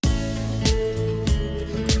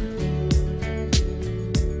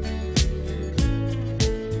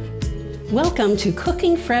Welcome to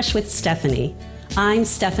Cooking Fresh with Stephanie. I'm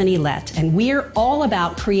Stephanie Lett, and we're all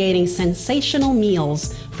about creating sensational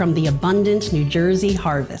meals from the abundant New Jersey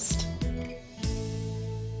harvest.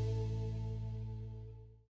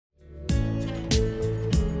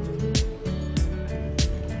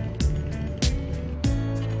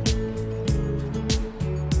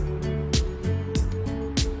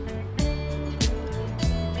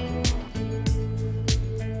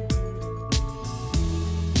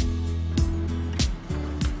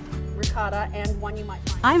 And one you might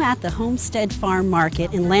find. I'm at the Homestead Farm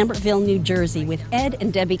Market in Lambertville, New Jersey with Ed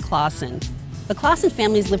and Debbie Clausen. The Clausen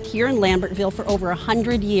family's lived here in Lambertville for over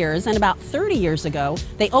 100 years, and about 30 years ago,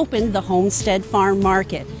 they opened the Homestead Farm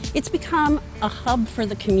Market. It's become a hub for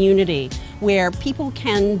the community where people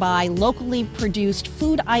can buy locally produced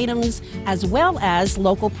food items as well as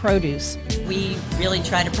local produce. We really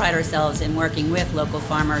try to pride ourselves in working with local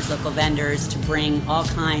farmers, local vendors to bring all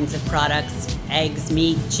kinds of products, eggs,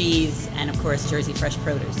 meat, cheese, and of course Jersey fresh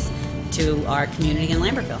produce to our community in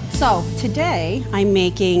Lambertville. So today I'm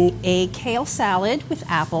making a kale salad with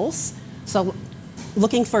apples. So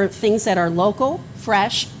looking for things that are local,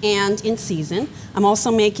 fresh, and in season. I'm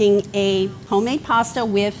also making a homemade pasta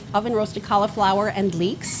with oven roasted cauliflower and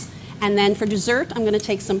leeks. And then for dessert, I'm going to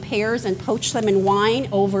take some pears and poach them in wine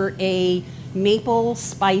over a maple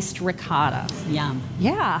spiced ricotta. Yum.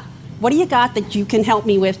 Yeah. What do you got that you can help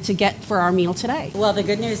me with to get for our meal today? Well, the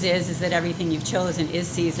good news is that everything you've chosen is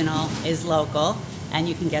seasonal, is local, and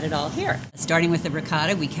you can get it all here. Starting with the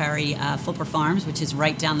ricotta, we carry Fulper Farms, which is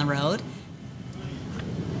right down the road.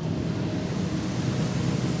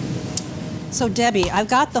 So Debbie, I've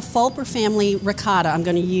got the Fulper family ricotta I'm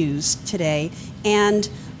going to use today, and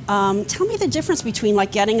tell me the difference between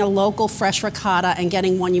like getting a local fresh ricotta and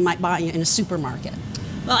getting one you might buy in a supermarket.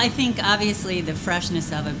 Well, I think obviously the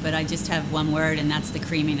freshness of it, but I just have one word, and that's the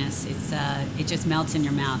creaminess. It just melts in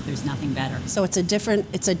your mouth. There's nothing better. So it's a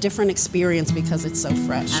different experience because it's so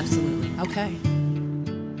fresh. Absolutely. Okay.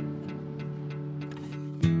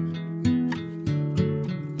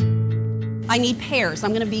 I need pears.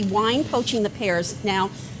 I'm going to be wine poaching the pears.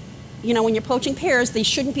 Now, you know, when you're poaching pears, they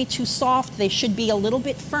shouldn't be too soft. They should be a little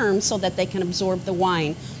bit firm so that they can absorb the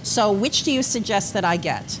wine. So which do you suggest that I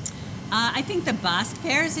get? I think the Bosc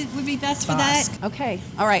pears would be best for that. Okay.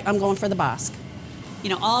 All right. I'm going for the Bosc. You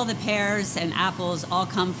know, all the pears and apples all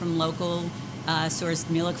come from local sourced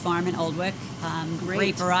Mulick Farm in Oldwick.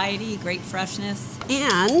 Great variety, great freshness.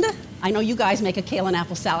 And I know you guys make a kale and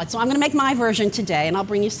apple salad, so I'm going to make my version today, and I'll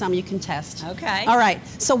bring you some you can test. Okay. All right.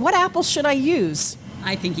 So what apples should I use?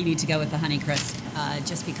 I think you need to go with the Honeycrisp,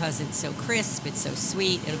 just because it's so crisp, it's so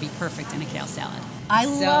sweet. It'll be perfect in a kale salad. I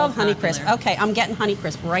love Honeycrisp. Okay, I'm getting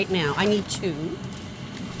Honeycrisp right now. I need 2.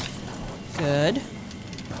 Good.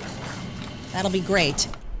 That'll be great.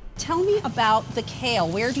 Tell me about the kale.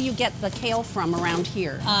 Where do you get the kale from around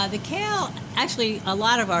here? The kale, actually, a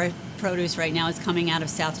lot of our produce right now is coming out of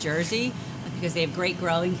South Jersey because they have great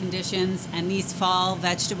growing conditions, and these fall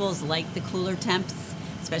vegetables like the cooler temps,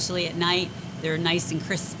 especially at night. They're nice and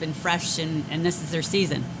crisp and fresh, and this is their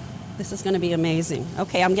season. This is going to be amazing.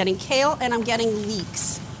 Okay, I'm getting kale and I'm getting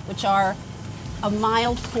leeks, which are a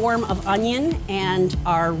mild form of onion and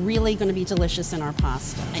are really going to be delicious in our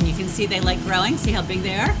pasta. And you can see they like growing. See how big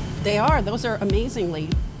they are? They are. Those are amazingly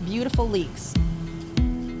beautiful leeks.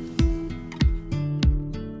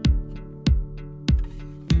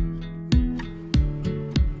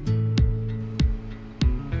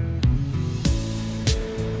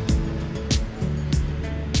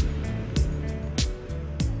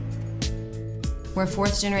 We're a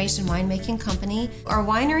 4th generation winemaking company. Our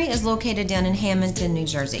winery is located down in Hamilton, New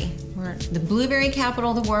Jersey. We're the blueberry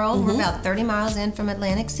capital of the world. We're about 30 miles in from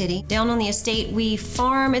Atlantic City. Down on the estate we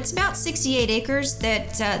farm, it's about 68 acres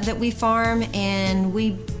that we farm, and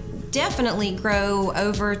we definitely grow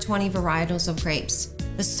over 20 varietals of grapes.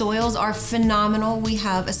 The soils are phenomenal. We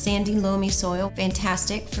have a sandy, loamy soil,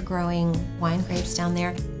 fantastic for growing wine grapes down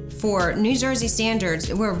there. For New Jersey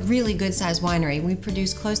standards, we're a really good-sized winery. We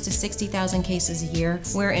produce close to 60,000 cases a year.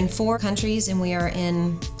 We're in 4 countries, and we are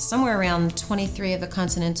in somewhere around 23 of the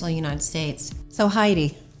continental United States. So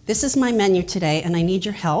Heidi, this is my menu today, and I need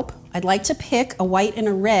your help. I'd like to pick a white and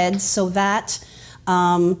a red so that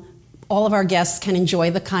all of our guests can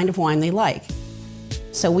enjoy the kind of wine they like.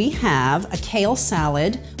 So we have a kale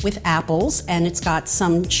salad with apples, and it's got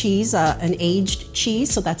some cheese, an aged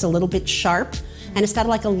cheese, so that's a little bit sharp. And it's got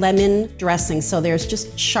like a lemon dressing, so there's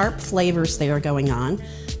just sharp flavors there going on.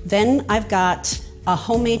 Then I've got a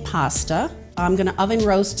homemade pasta. I'm gonna oven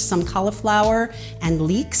roast some cauliflower and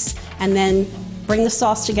leeks, and then bring the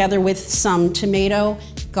sauce together with some tomato,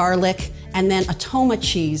 garlic, and then a Toma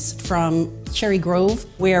cheese from Cherry Grove,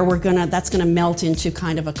 where that's gonna melt into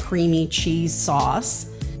kind of a creamy cheese sauce.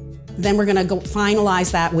 Then we're gonna go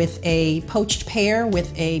finalize that with a poached pear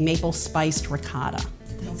with a maple spiced ricotta.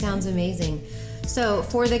 That sounds amazing. So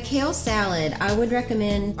for the kale salad, I would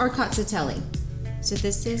recommend arcozzatelli. So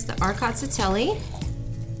this is the arcozzatelli.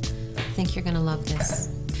 I think you're gonna love this.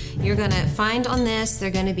 You're gonna find on this,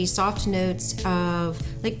 they're gonna be soft notes of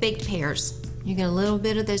like baked pears. You get a little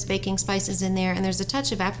bit of those baking spices in there, and there's a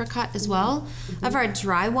touch of apricot as well. Of our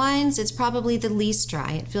dry wines, it's probably the least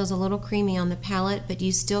dry. It feels a little creamy on the palate, but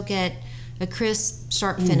you still get a crisp,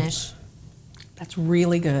 sharp finish. That's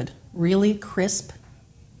really good. Really crisp.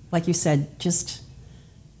 Like you said, just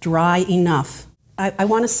dry enough. I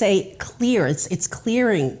want to say clear. It's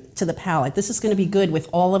clearing to the palate. This is going to be good with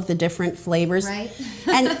all of the different flavors. Right.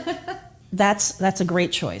 And that's a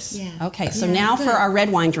great choice. Yeah. Okay, so Yeah, now good. for our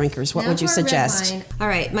red wine drinkers, what Now would you for our red suggest? wine. All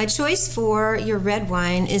right, my choice for your red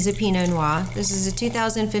wine is a Pinot Noir. This is a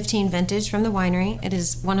 2015 vintage from the winery. It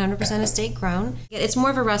is 100% estate grown. It's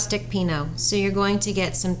more of a rustic Pinot, so you're going to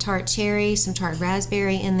get some tart cherry, some tart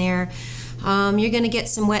raspberry in there. You're going to get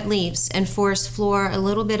some wet leaves and forest floor, a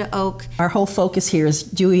little bit of oak. Our whole focus here is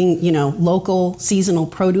doing, local seasonal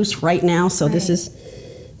produce right now, so this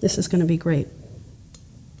is going to be great.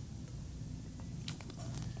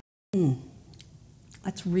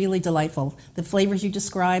 That's really delightful. The flavors you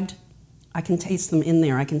described, I can taste them in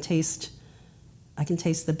there. I can taste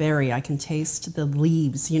the berry. I can taste the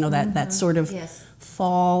leaves. That sort of Yes.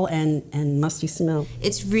 fall and musty smell.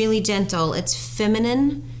 It's really gentle. It's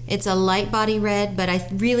feminine. It's a light body red, but I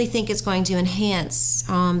really think it's going to enhance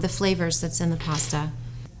the flavors that's in the pasta.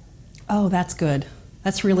 Oh, that's good.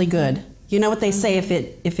 That's really good. You know what they say, if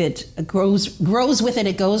it grows with it,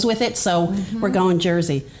 it goes with it. So we're going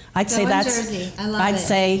Jersey. I'd say Going that's. Jersey. I love I'd it.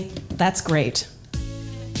 say that's great.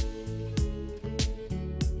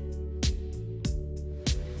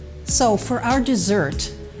 So for our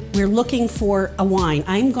dessert, we're looking for a wine.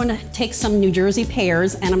 I'm going to take some New Jersey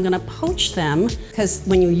pears and I'm going to poach them, because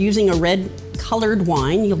when you're using a red colored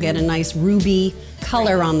wine, you'll get a nice ruby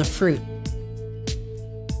color on the fruit.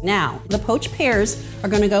 Now, the poached pears are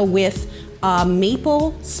going to go with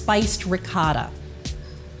maple spiced ricotta.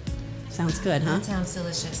 Sounds good, huh? That sounds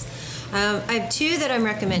delicious. I have two that I'm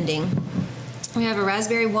recommending. We have a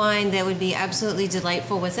raspberry wine that would be absolutely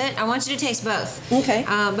delightful with it. I want you to taste both. Okay.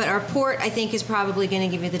 But our port, I think, is probably going to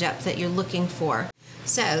give you the depth that you're looking for.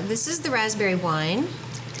 So this is the raspberry wine,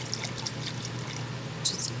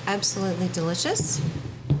 which is absolutely delicious.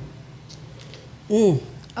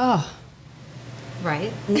 Oh,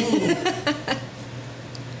 Right.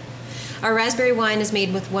 Our raspberry wine is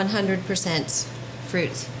made with 100%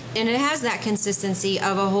 fruit, and it has that consistency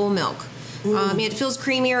of a whole milk. It feels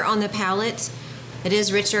creamier on the palate. It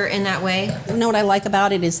is richer in that way. you know what I like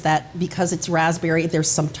about it is that because it's raspberry,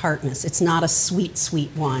 there's some tartness. It's not a sweet,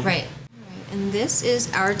 sweet wine. Right. And this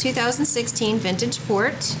is our 2016 vintage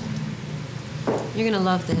port. You're going to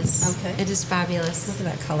love this. Okay. It is fabulous. Look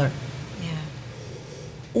at that color.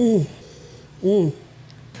 Yeah.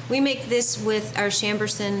 We make this with our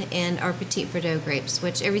Chambourcin and our Petit Verdot grapes,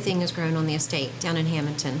 which everything is grown on the estate down in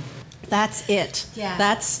Hamilton. That's it. Yeah.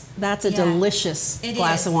 That's a delicious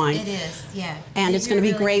glass of wine. It is, yeah. And it's going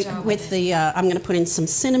to be great with the, I'm going to put in some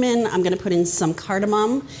cinnamon, I'm going to put in some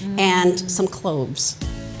cardamom, and some cloves.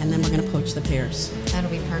 And then we're going to poach the pears.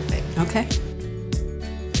 That'll be perfect. Okay?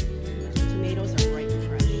 Tomatoes are bright and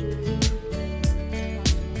fresh.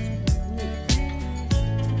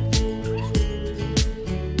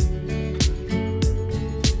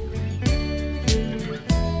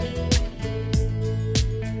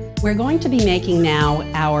 We're going to be making now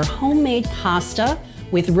our homemade pasta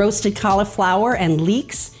with roasted cauliflower and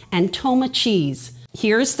leeks and Toma cheese.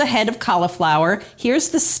 Here's the head of cauliflower, here's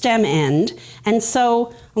the stem end, and so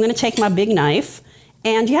I'm going to take my big knife,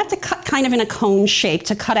 and you have to cut kind of in a cone shape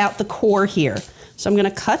to cut out the core here. So I'm going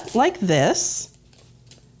to cut like this,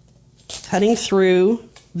 cutting through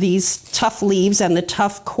these tough leaves and the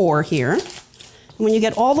tough core here. And when you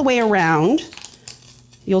get all the way around,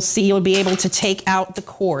 you'll see you'll be able to take out the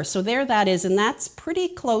core. So there that is, and that's pretty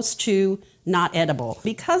close to not edible.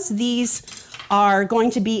 Because these are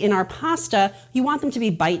going to be in our pasta, you want them to be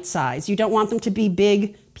bite-sized. You don't want them to be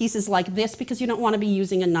big pieces like this because you don't want to be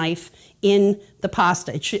using a knife in the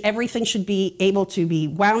pasta. Everything should be able to be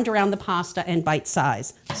wound around the pasta and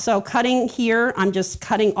bite-sized. So cutting here, I'm just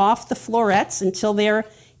cutting off the florets until they're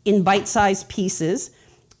in bite-sized pieces.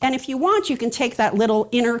 And if you want, you can take that little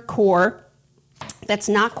inner core that's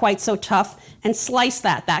not quite so tough and slice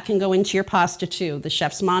that. That can go into your pasta too. The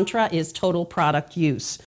chef's mantra is total product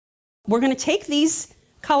use. We're going to take these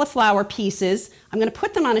cauliflower pieces. I'm going to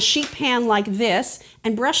put them on a sheet pan like this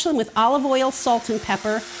and brush them with olive oil, salt, and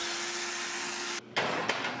pepper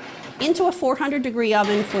into a 400-degree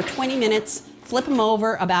oven for 20 minutes. Flip them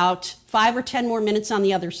over about 5 or 10 more minutes on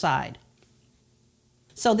the other side.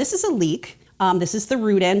 So this is a leek. This is the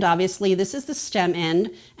root end, obviously. This is the stem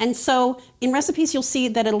end. And so in recipes, you'll see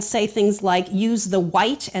that it'll say things like use the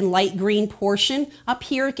white and light green portion. Up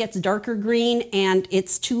here, it gets darker green and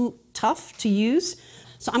it's too tough to use.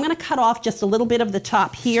 So I'm going to cut off just a little bit of the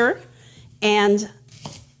top here and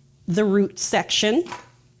the root section.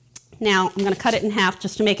 Now I'm going to cut it in half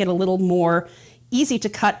just to make it a little more easy to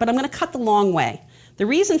cut, but I'm going to cut the long way. The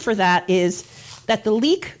reason for that is that the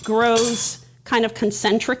leek grows kind of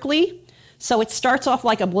concentrically. So it starts off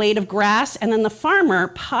like a blade of grass, and then the farmer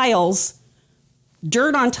piles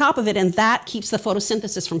dirt on top of it, and that keeps the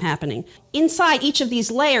photosynthesis from happening. Inside each of these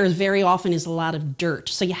layers very often is a lot of dirt,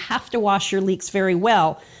 so you have to wash your leeks very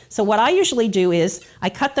well. So what I usually do is I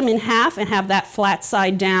cut them in half and have that flat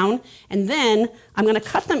side down, and then I'm going to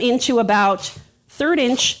cut them into about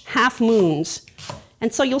 1/3-inch half moons.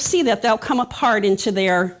 And so you'll see that they'll come apart into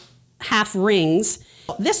their half rings.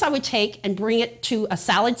 This I would take and bring it to a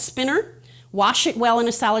salad spinner, wash it well in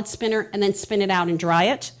a salad spinner, and then spin it out and dry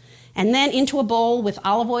it. And then into a bowl with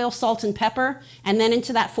olive oil, salt, and pepper, and then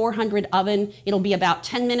into that 400 oven. It'll be about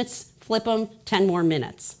 10 minutes, flip them, 10 more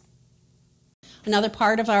minutes. Another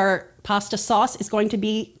part of our pasta sauce is going to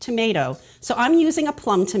be tomato. So I'm using a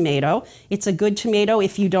plum tomato. It's a good tomato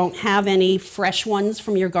if you don't have any fresh ones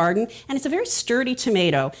from your garden, and it's a very sturdy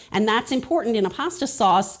tomato, and that's important in a pasta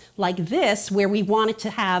sauce like this where we want it to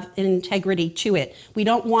have an integrity to it. We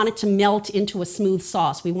don't want it to melt into a smooth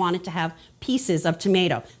sauce. We want it to have pieces of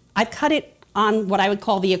tomato. I've cut it on what I would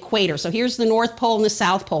call the equator. So here's the North Pole and the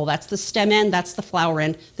South Pole. That's the stem end, that's the flower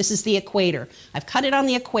end. This is the equator. I've cut it on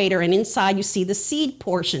the equator, and inside you see the seed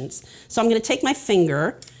portions. So I'm going to take my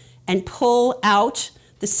finger and pull out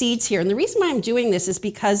the seeds here. And the reason why I'm doing this is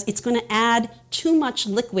because it's going to add too much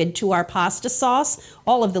liquid to our pasta sauce.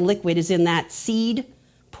 All of the liquid is in that seed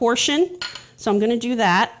portion. So I'm going to do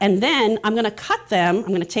that, and then I'm going to cut them. I'm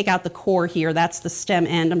going to take out the core here. That's the stem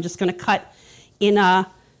end. I'm just going to cut in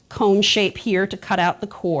a cone shape here to cut out the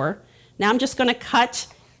core. Now I'm just going to cut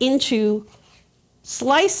into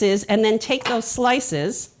slices and then take those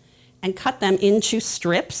slices and cut them into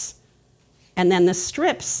strips, and then the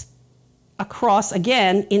strips across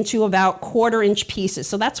again into about 1/4-inch pieces.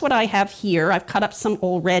 So that's what I have here. I've cut up some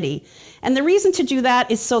already. And the reason to do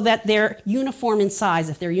that is so that they're uniform in size.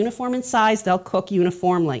 If they're uniform in size, they'll cook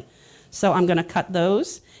uniformly. So I'm going to cut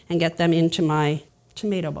those and get them into my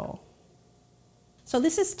tomato bowl. So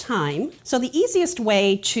this is thyme. So the easiest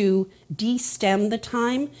way to de-stem the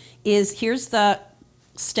thyme is here's the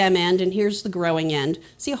stem end and here's the growing end.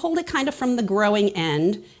 So you hold it kind of from the growing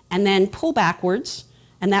end and then pull backwards,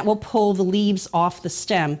 and that will pull the leaves off the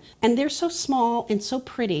stem. And they're so small and so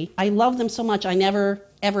pretty. I love them so much I never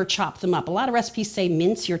ever chop them up. A lot of recipes say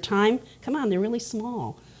mince your thyme. Come on, they're really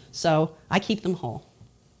small. So I keep them whole.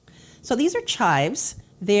 So these are chives.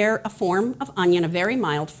 They're a form of onion, a very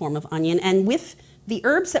mild form of onion, and with the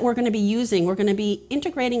herbs that we're going to be using, we're going to be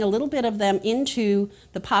integrating a little bit of them into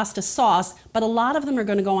the pasta sauce, but a lot of them are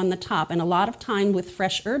going to go on the top. And a lot of time with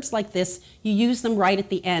fresh herbs like this, you use them right at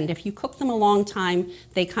the end. If you cook them a long time,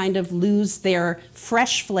 they kind of lose their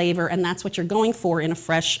fresh flavor, and that's what you're going for in a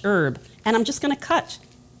fresh herb. And I'm just going to cut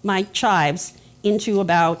my chives into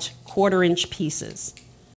about 1/4-inch pieces.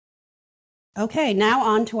 Okay, now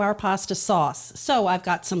on to our pasta sauce. So I've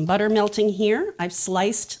got some butter melting here. I've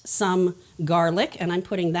sliced some garlic, and I'm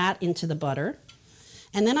putting that into the butter.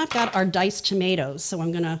 And then I've got our diced tomatoes. So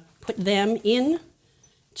I'm going to put them in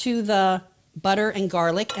to the butter and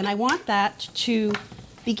garlic, and I want that to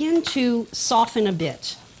begin to soften a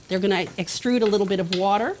bit. They're going to extrude a little bit of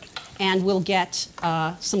water, and we'll get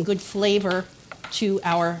some good flavor to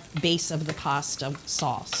our base of the pasta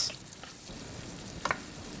sauce.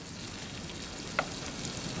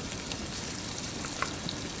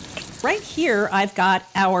 Right here, I've got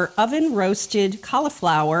our oven roasted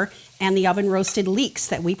cauliflower and the oven roasted leeks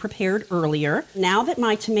that we prepared earlier. Now that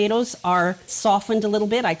my tomatoes are softened a little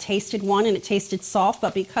bit, I tasted one and it tasted soft,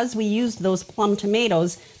 but because we used those plum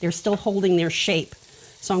tomatoes, they're still holding their shape.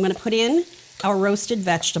 So I'm going to put in our roasted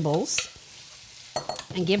vegetables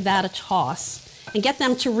and give that a toss and get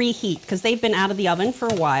them to reheat because they've been out of the oven for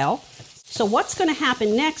a while. So what's going to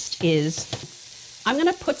happen next is I'm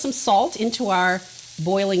going to put some salt into our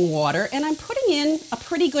boiling water, and I'm putting in a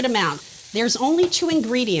pretty good amount. There's only 2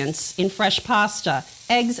 ingredients in fresh pasta,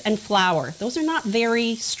 eggs and flour. Those are not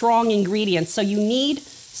very strong ingredients, so you need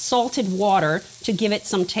salted water to give it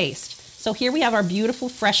some taste. So here we have our beautiful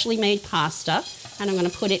freshly made pasta, and I'm going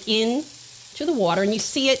to put it in to the water, and you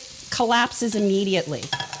see it collapses immediately.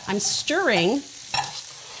 I'm stirring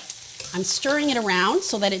it around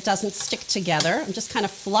so that it doesn't stick together. I'm just kind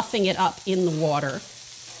of fluffing it up in the water.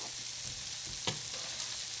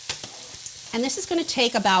 And this is going to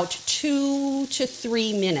take about 2 to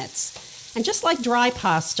 3 minutes. And just like dry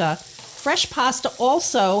pasta, fresh pasta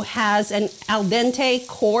also has an al dente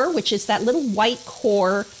core, which is that little white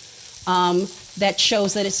core that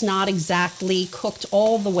shows that it's not exactly cooked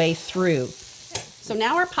all the way through. So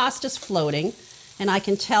now our pasta's floating, and I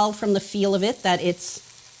can tell from the feel of it that it's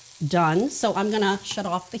done. So I'm going to shut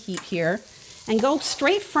off the heat here and go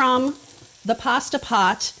straight from the pasta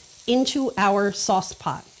pot into our sauce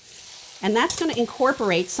pot. And that's going to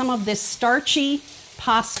incorporate some of this starchy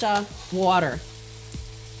pasta water.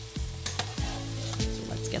 So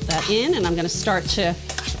let's get that in, and I'm going to start to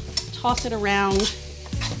toss it around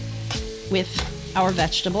with our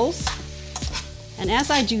vegetables. And as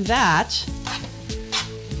I do that,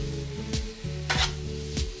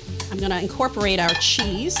 I'm going to incorporate our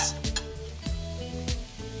cheese.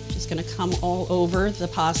 Just going to come all over the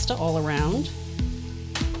pasta, all around.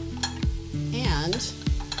 And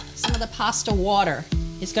some of the pasta water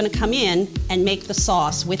is going to come in and make the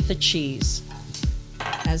sauce with the cheese.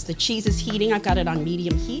 As the cheese is heating, I've got it on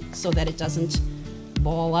medium heat so that it doesn't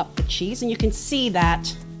ball up the cheese. And you can see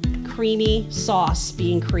that creamy sauce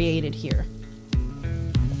being created here.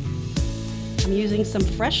 I'm using some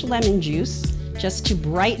fresh lemon juice just to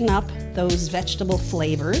brighten up those vegetable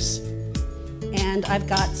flavors. And I've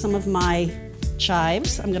got some of my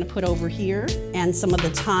chives I'm going to put over here, and some of the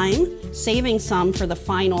thyme, saving some for the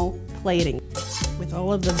final plating. With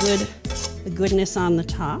all of the goodness on the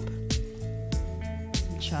top,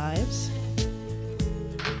 some chives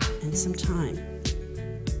and some thyme.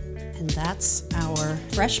 And that's our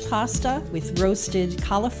fresh pasta with roasted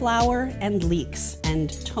cauliflower and leeks and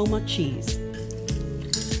toma cheese.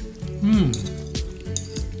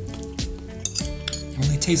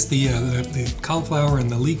 Only taste the cauliflower and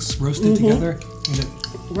the leeks roasted together. And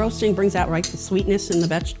Roasting brings out the sweetness in the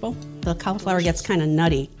vegetable. The cauliflower gets kind of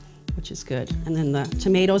nutty, which is good. And then the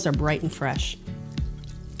tomatoes are bright and fresh.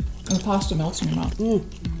 And the pasta melts in your mouth.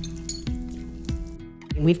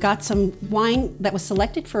 We've got some wine that was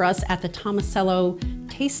selected for us at the Tomasello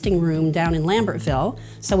tasting room down in Lambertville.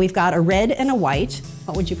 So we've got a red and a white.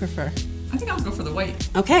 What would you prefer? I think I'll go for the white.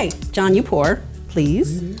 Okay, John, you pour,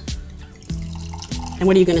 please. And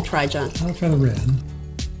what are you going to try, John? I'll try the red.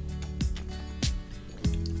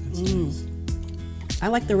 I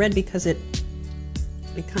like the red because it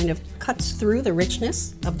kind of cuts through the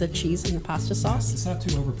richness of the cheese and the pasta sauce. It's not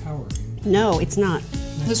too overpowering. No, it's not.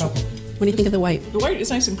 Nice supplement. What do you think of the white? The white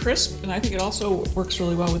is nice and crisp, and I think it also works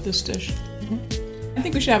really well with this dish. I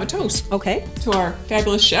think we should have a toast Okay. to our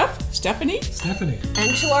fabulous chef, Stephanie. Stephanie.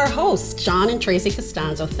 And to our hosts, John and Tracy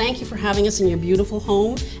Costanzo. Thank you for having us in your beautiful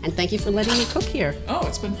home, and thank you for letting me cook here. Oh,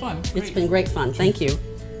 it's been fun. It's Great. been great fun. Thank you.